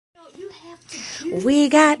We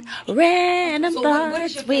got random So thoughts. what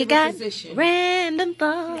is your We got position? random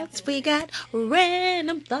thoughts. We got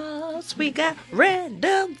random thoughts. We got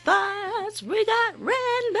random thoughts. We got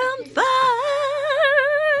random thoughts.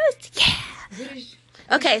 Yeah.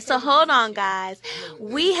 Okay, so hold on, guys.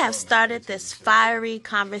 We have started this fiery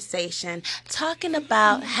conversation talking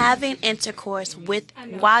about having intercourse with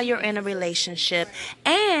while you're in a relationship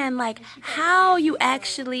and like how you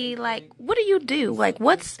actually like what do you do? Like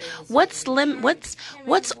what's off limits?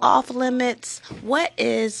 What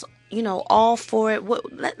is all for it.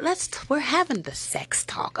 We're having the sex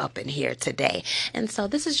talk up in here today. And so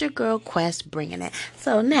this is your girl Quest bringing it.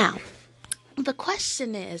 So now the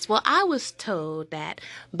question is, well, I was told that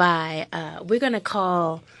by, we're going to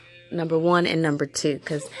call number 1 and number 2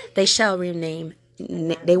 because they shall rename,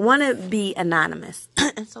 they want to be anonymous.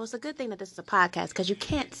 And so it's a good thing that this is a podcast because you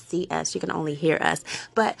can't see us, you can only hear us.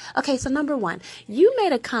 But, okay, so number 1, you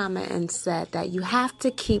made a comment and said that you have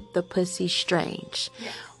to keep the pussy strange.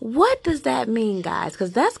 Yes. What does that mean, guys?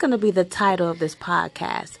 Because that's going to be the title of this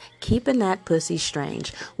podcast, Keeping That Pussy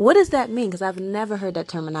Strange. What does that mean? Because I've never heard that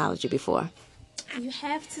terminology before. You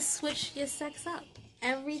have to switch your sex up.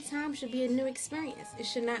 Every time should be a new experience. It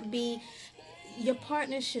should not be, your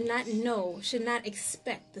partner should not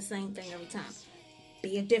expect the same thing every time.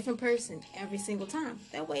 Be a different person every single time.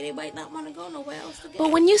 That way they might not want to go nowhere else to get.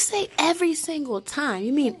 But when you say every single time,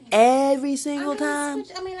 you mean every single time?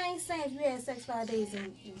 I ain't saying if you had sex 5 days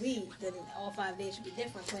and you leave, then all 5 days should be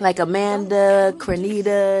different. Like Amanda,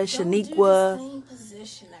 Crenita, Shaniqua. Don't do the same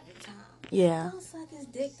position every time. Yeah. Don't suck his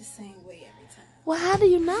dick the same way every time. Well, how do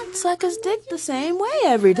you not suck his dick the same way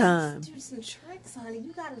every time? Do some tricks, honey.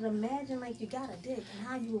 You gotta imagine like you got a dick and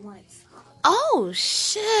how you would want it sucked. Oh,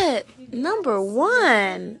 shit. Number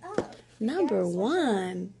 1. Number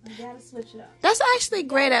 1. You gotta switch it up. That's actually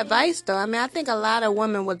great advice, though. I think a lot of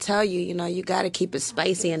women will tell you, you gotta keep it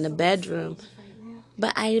spicy in the bedroom.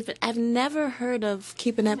 But I've never heard of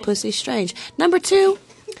keeping that pussy strange. Number 2,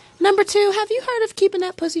 have you heard of keeping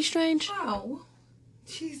that pussy strange? Oh.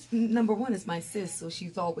 She's number 1 is my sis, so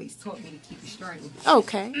she's always taught me to keep it strange.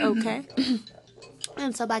 Okay.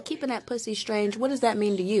 And so by keeping that pussy strange, what does that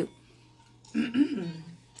mean to you?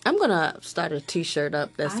 I'm gonna start a T-shirt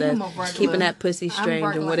up that says "Keeping that pussy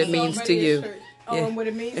strange" and what it means to you. And what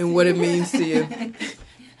it means. And what it means to you.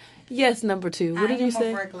 Yes, number 2. What did you say?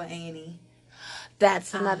 I'm a regular Annie.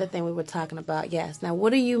 That's another thing we were talking about. Yes. Now,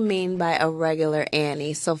 what do you mean by a regular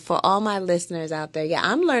Annie? So for all my listeners out there, yeah,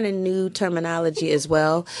 I'm learning new terminology as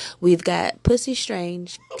well. We've got pussy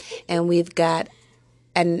strange, and we've got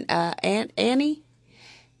an Annie.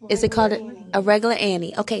 Is it called a regular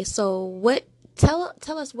Annie? Okay. So what? Tell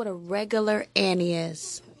us what a regular Annie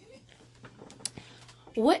is.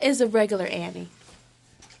 What is a regular Annie?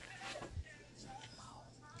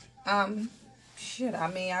 I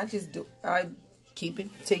keep it,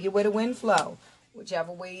 take it where the wind flow.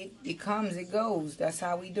 Whichever way it comes, it goes. That's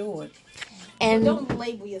how we do it. And don't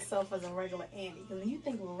label yourself as a regular Annie, because when you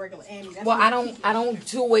think of a regular Annie, that's I don't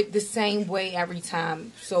do it the same way every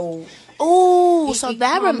time. So so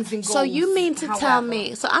you mean to tell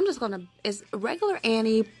me? So I'm just gonna, is regular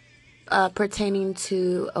Annie pertaining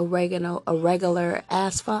to a regular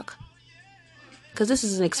ass fuck? Because this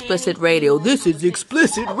is an explicit radio. This is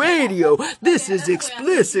explicit radio. This is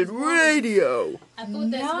explicit radio. I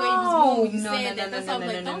thought that's where you was going. You said that. That's why I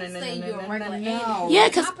was like, don't say you're a regular Annie. Yeah,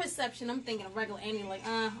 because my perception, I'm thinking of regular Annie, like,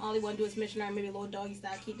 all he want to do is missionary, maybe a little doggy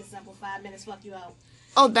style, keep it simple, 5 minutes, fuck you out.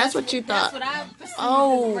 Oh, that's what you thought. That's what I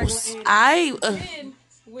perceived as a regular Annie.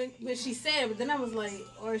 When she said it, but then I was like,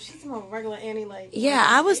 or she's more regular Annie, like. Yeah,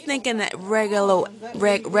 I was thinking that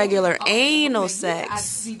regular anal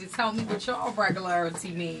sex. I need to tell me what your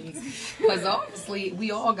regularity means, because obviously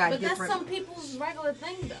we all got different. But that's some people's regular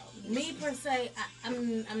thing, though. Me per se,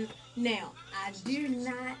 I'm now. I do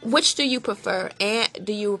not. Which do you prefer? And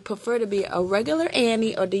do you prefer to be a regular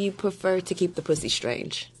Annie, or do you prefer to keep the pussy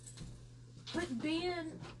strange? But being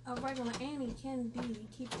a regular Annie can be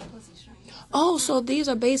keeping the pussy strange. Oh, so these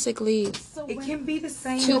are basically it can be the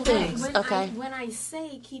same two things. When I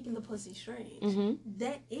say keeping the pussy strange,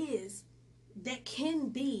 that can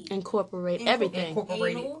be incorporate everything.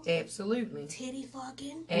 Incorporate absolutely. Titty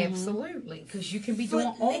fucking. Absolutely, because you can be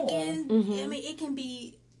doing all. I mean, it can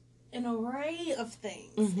be an array of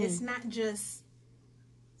things. It's not just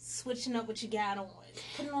switching up what you got on,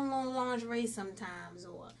 putting on a little lingerie sometimes,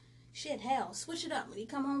 or shit, hell, switch it up. When you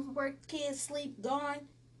come home from work, kids sleep, gone,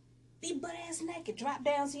 be butt ass naked. Drop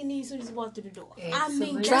down to your knees so you just walk through the door. I mean,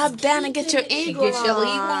 Absolutely. Drop down and get your keeping it eagle Get your eagle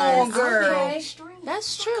on, girl. Okay.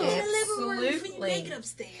 That's true. In the living room before you Absolutely. make it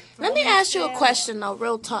upstairs. Let me ask you a question though,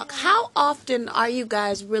 real talk. How often are you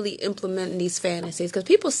guys really implementing these fantasies? Because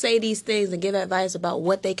people say these things and give advice about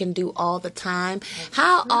what they can do all the time.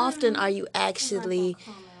 How often are you actually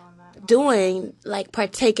doing, like,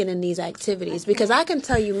 partaking in these activities? Because I can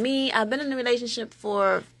tell you, I've been in a relationship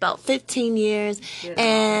for about 15 years,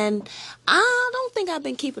 and I don't think I've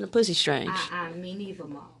been keeping a pussy strange. Me neither,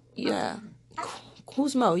 Mo. Yeah.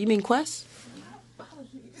 Who's Mo? You mean Quest?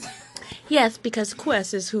 Yes, because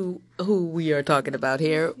Quest is who we are talking about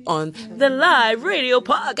here on the live radio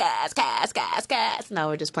podcast. Cast. No,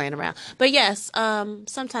 we're just playing around. But yes,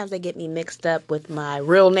 sometimes they get me mixed up with my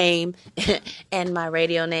real name and my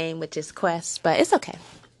radio name, which is Quest. But it's okay.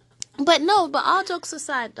 But all jokes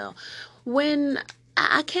aside, though, when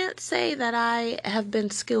I can't say that I have been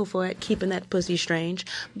skillful at keeping that pussy strange,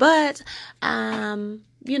 but I'm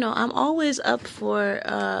always up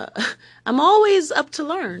I'm always up to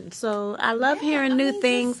learn. So I love hearing new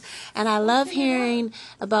things, and I love hearing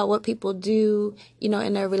about what people do,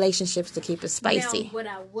 in their relationships to keep it spicy. Now, what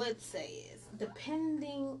I would say is,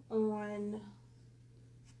 depending on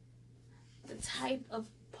the type of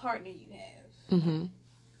partner you have, Mm-hmm.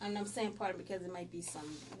 and I'm saying partner because it might be some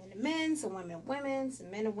men and men, some women and women, some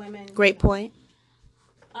men and women. Great point.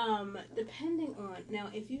 Depending on, now,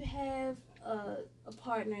 if you have a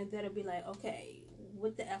partner that'll be like, okay,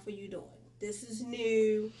 what the F are you doing? This is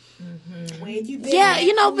new. Where you been? Yeah,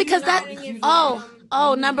 Who because you that. learning it Oh,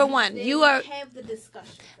 from? number one, Then you are. have the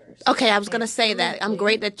discussion first. Okay, I was going to say that. I'm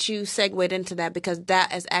great that you segued into that, because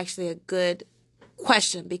that is actually a good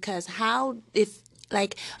question. Because if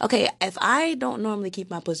I don't normally keep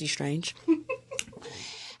my pussy strange,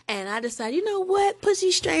 and I decide, you know what,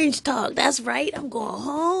 pussy strange talk, that's right, I'm going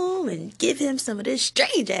home and give him some of this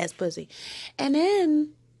strange ass pussy. And then,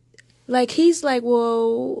 he's like,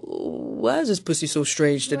 well, why is this pussy so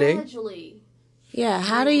strange today? Gradually. Yeah,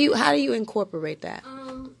 how do you incorporate that?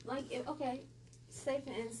 Say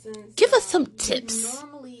for instance, Give us some you tips.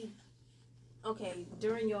 normally,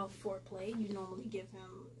 during your foreplay, you normally give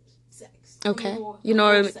him sex. Okay. Or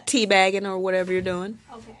sex. Teabagging or whatever you're doing.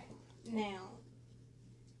 Okay. Now,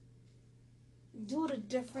 do it a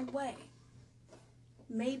different way.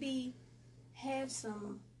 Maybe have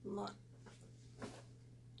some lunch.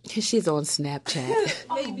 She's on Snapchat.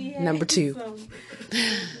 Maybe have Number 2.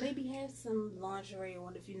 Maybe have some lingerie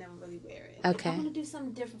on if you never really wear it. Okay. I want to do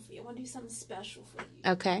something different for you. I want to do something special for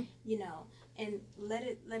you. Okay. And let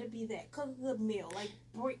it be that. Cook a good meal.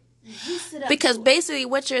 Juice it up. Because basically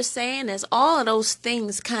what you're saying is all of those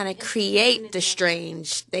things kind of create the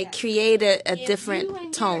strange. They create a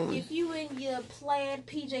different tone. If you in your plaid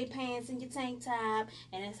PJ pants and your tank top,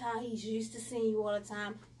 and that's how he's used to seeing you all the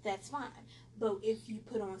time, that's fine. But if you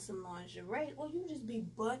put on some lingerie, or you just be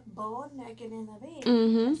butt naked in the bed,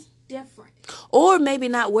 that's different. Or maybe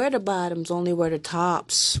not wear the bottoms, only wear the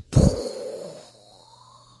tops.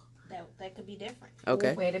 That could be different.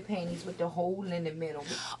 Okay. Or wear the panties with the hole in the middle.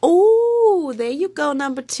 Oh, there you go,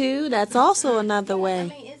 number 2. That's also another way. I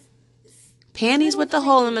mean, it's Panties with the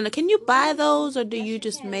hole in the middle. Can you buy those, or do you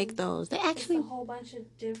just make those? They It's actually. a whole bunch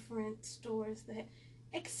of different stores that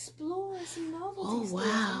explore some novelty stores.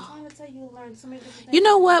 wow. I'm trying to tell you, learn so many different things. You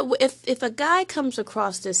know what? If a guy comes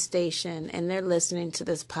across this station and they're listening to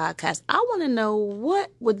this podcast, I want to know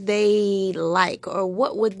what would they like, or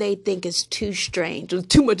what would they think is too strange or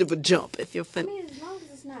too much of a jump. If you're, I mean, as long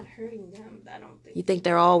as it's not hurting them, I don't think. you think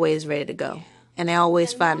they're always ready to go, and they always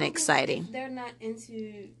As find it long as exciting. if they're not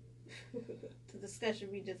into the discussion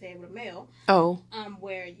we just had with Mel, Oh,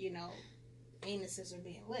 where anuses are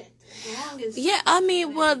being licked. As long as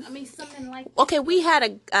something like that. okay. We had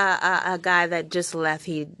a guy that just left.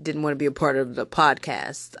 He didn't want to be a part of the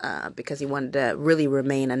podcast because he wanted to really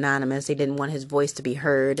remain anonymous. He didn't want his voice to be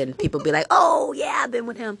heard, and people be like, "Oh yeah, I've been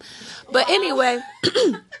with him." But anyway.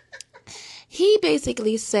 He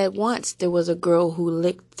basically said once there was a girl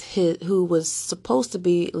who was supposed to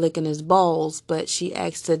be licking his balls, but she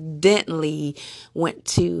accidentally went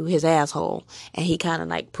to his asshole, and he kind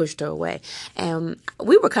of pushed her away. And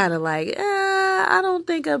we were kind of like, I don't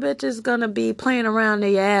think a bitch is gonna be playing around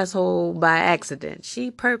in your asshole by accident.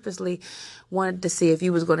 She purposely wanted to see if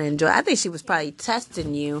you was gonna enjoy. I think she was probably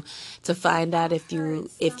testing you to find out if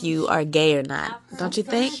you are gay or not. Don't you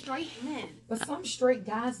think? Straight men. But some straight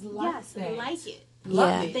guys like that. Like it.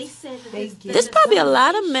 Yeah. They said that They this- get There's probably a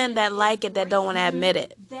lot of men that like it that don't want to admit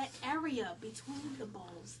it. that area between the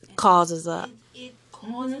balls and Causes up. it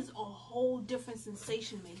causes a whole different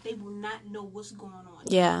sensation, man. They will not know what's going on.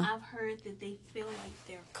 Yeah. I've heard that they feel like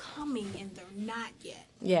they're coming and they're not yet.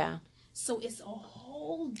 Yeah. So it's a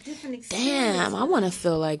whole different experience. Damn, I want to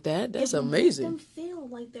feel like that. That's It amazing. makes them feel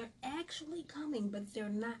like they're actually coming, but they're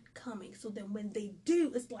not coming. So then when they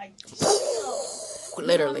do, it's like,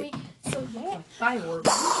 Literally. You know what I mean? So yeah,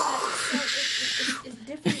 Fireworks. so it's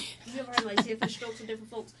different. You ever heard like different strokes for different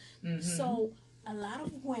folks? So a lot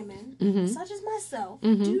of women, such as myself,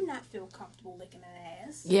 do not feel comfortable licking an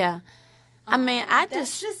ass. Yeah. I mean, I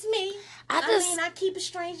That's just me. I just- I keep it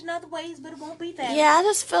strange in other ways, but it won't be that. Yeah, I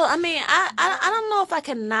just feel, I don't know if I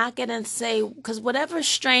can knock it and say, because whatever's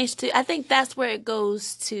strange to, I think that's where it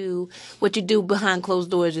goes to what you do behind closed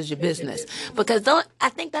doors is your business. Because I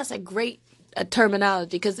think that's a great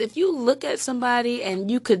terminology, because if you look at somebody and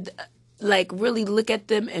you could, like, really look at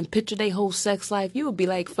them and picture their whole sex life, you would be,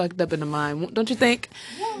 like, fucked up in the mind, don't you think?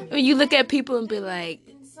 Yeah. When you look at people and be like,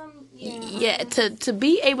 In some, yeah, to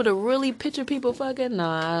be able to really picture people fucking,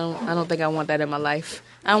 no, I don't think I want that in my life.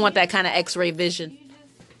 I don't want that kind of X-ray vision. You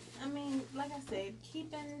just, I mean, like I said,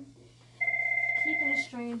 keeping it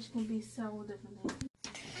strange can be several different things.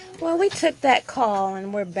 Well, we took that call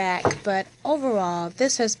and we're back, but overall,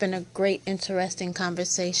 this has been a great, interesting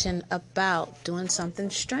conversation about doing something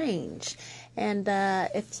strange. And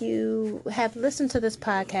if you have listened to this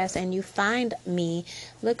podcast and you find me,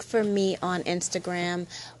 look for me on Instagram,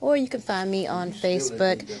 or you can find me on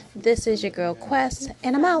Facebook. This is your girl Quest,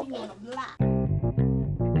 and I'm out.